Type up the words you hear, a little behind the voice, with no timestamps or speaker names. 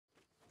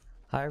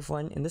Hi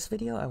everyone, in this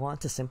video I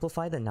want to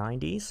simplify the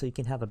 90s so you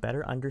can have a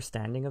better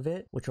understanding of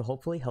it, which will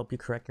hopefully help you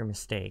correct your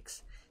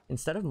mistakes.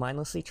 Instead of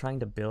mindlessly trying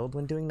to build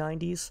when doing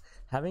 90s,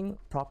 having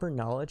proper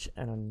knowledge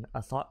and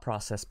a thought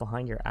process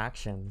behind your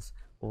actions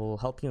will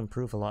help you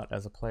improve a lot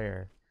as a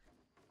player.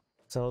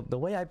 So the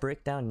way I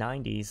break down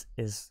 90s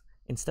is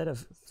instead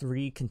of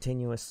 3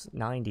 continuous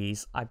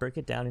 90s, I break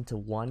it down into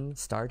one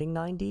starting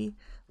 90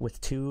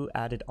 with 2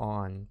 added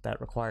on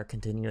that require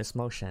continuous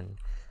motion.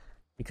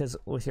 Because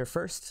with your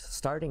first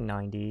starting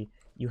 90,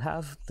 you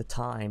have the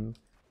time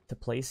to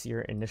place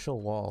your initial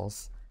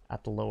walls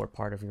at the lower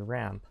part of your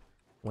ramp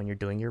when you're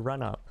doing your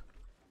run up.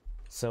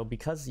 So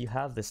because you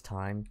have this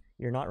time,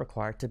 you're not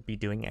required to be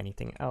doing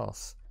anything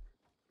else.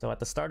 So at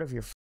the start of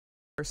your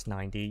first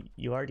 90,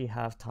 you already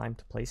have time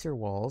to place your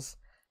walls,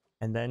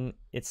 and then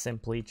it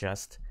simply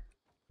just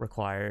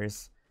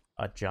requires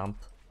a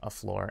jump, a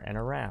floor, and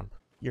a ramp.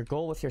 Your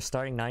goal with your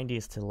starting 90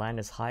 is to land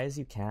as high as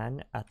you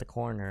can at the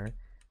corner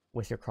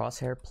with your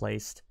crosshair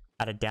placed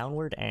at a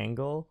downward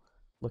angle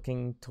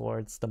looking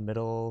towards the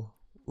middle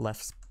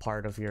left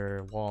part of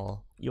your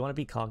wall. You want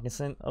to be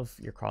cognizant of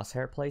your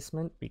crosshair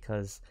placement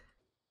because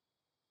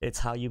it's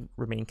how you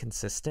remain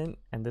consistent,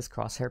 and this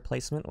crosshair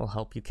placement will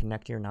help you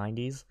connect your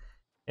 90s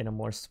in a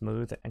more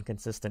smooth and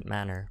consistent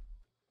manner.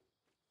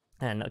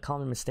 And a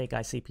common mistake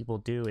I see people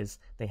do is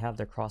they have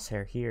their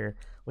crosshair here,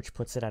 which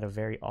puts it at a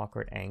very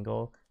awkward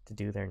angle to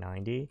do their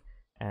 90,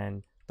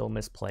 and they'll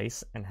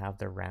misplace and have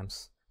their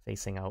ramps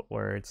facing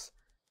outwards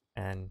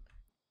and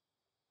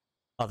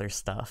other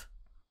stuff.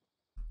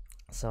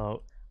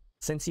 So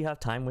since you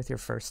have time with your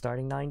first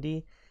starting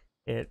 90,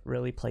 it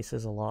really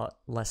places a lot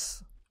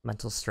less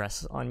mental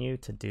stress on you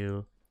to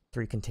do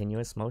 3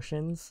 continuous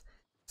motions.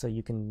 So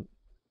you can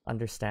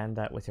understand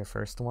that with your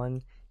first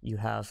one, you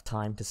have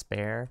time to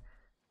spare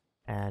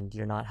and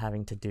you're not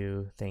having to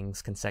do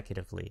things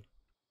consecutively.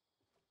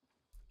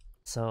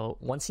 So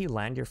once you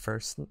land your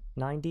first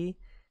 90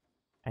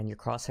 and your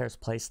crosshair is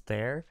placed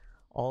there,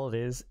 all it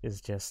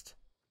is just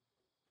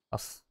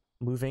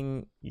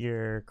moving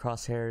your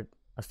crosshair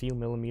a few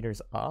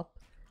millimeters up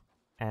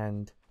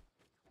and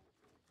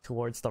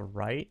towards the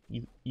right.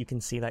 You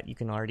can see that you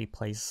can already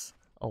place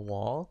a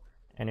wall,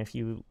 and if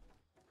you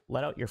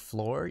let out your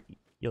floor,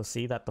 you'll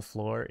see that the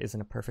floor is in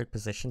a perfect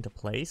position to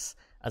place,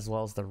 as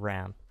well as the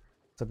ramp.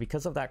 So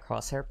because of that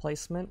crosshair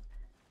placement,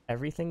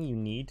 everything you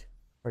need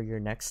for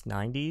your next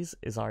 90s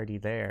is already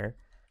there.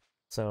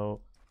 So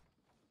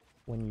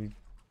when you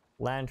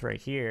land right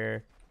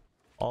here,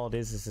 all it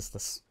is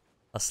just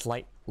a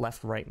slight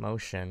left-right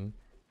motion,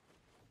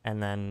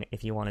 and then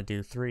if you want to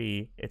do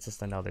 3, it's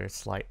just another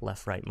slight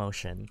left-right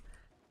motion.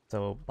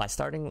 So by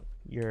starting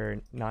your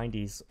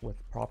 90s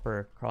with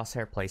proper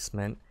crosshair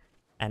placement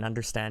and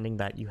understanding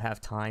that you have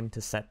time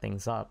to set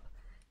things up,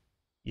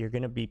 you're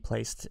going to be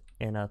placed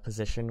in a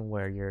position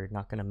where you're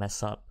not going to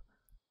mess up.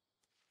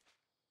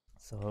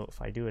 So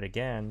if I do it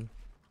again,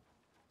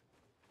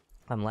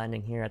 I'm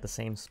landing here at the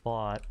same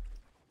spot.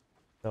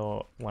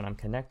 So when I'm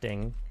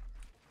connecting,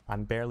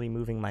 I'm barely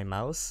moving my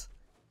mouse,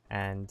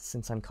 and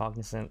since I'm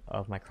cognizant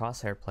of my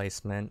crosshair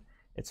placement,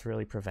 it's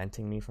really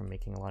preventing me from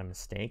making a lot of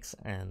mistakes,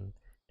 and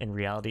in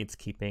reality it's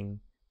keeping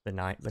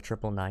the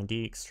triple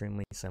 90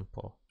 extremely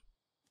simple.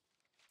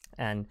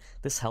 And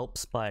this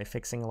helps by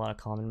fixing a lot of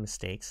common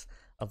mistakes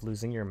of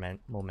losing your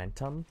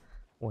momentum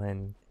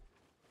when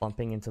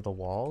bumping into the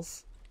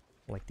walls,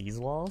 like these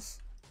walls.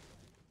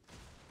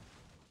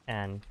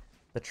 And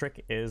the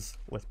trick is,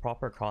 with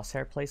proper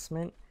crosshair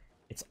placement,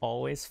 it's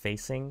always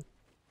facing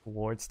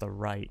towards the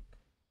right.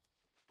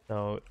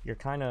 So you're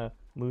kind of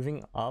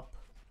moving up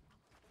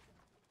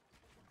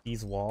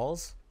these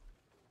walls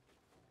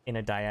in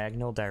a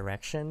diagonal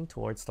direction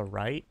towards the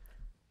right,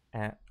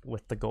 and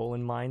with the goal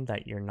in mind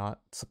that you're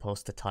not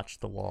supposed to touch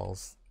the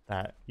walls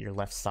that your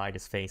left side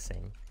is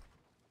facing.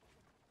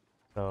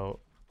 So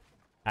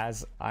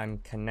as I'm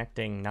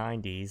connecting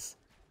 90s,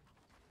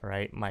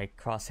 right, my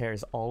crosshair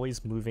is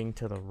always moving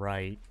to the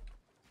right,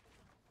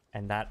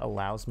 and that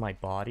allows my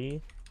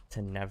body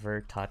to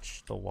never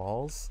touch the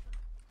walls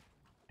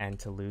and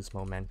to lose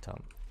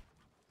momentum.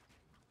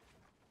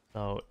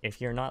 So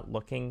if you're not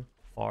looking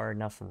far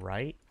enough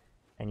right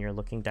and you're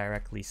looking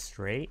directly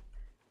straight,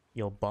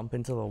 you'll bump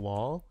into the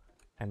wall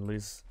and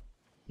lose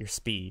your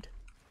speed,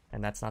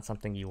 and that's not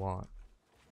something you want.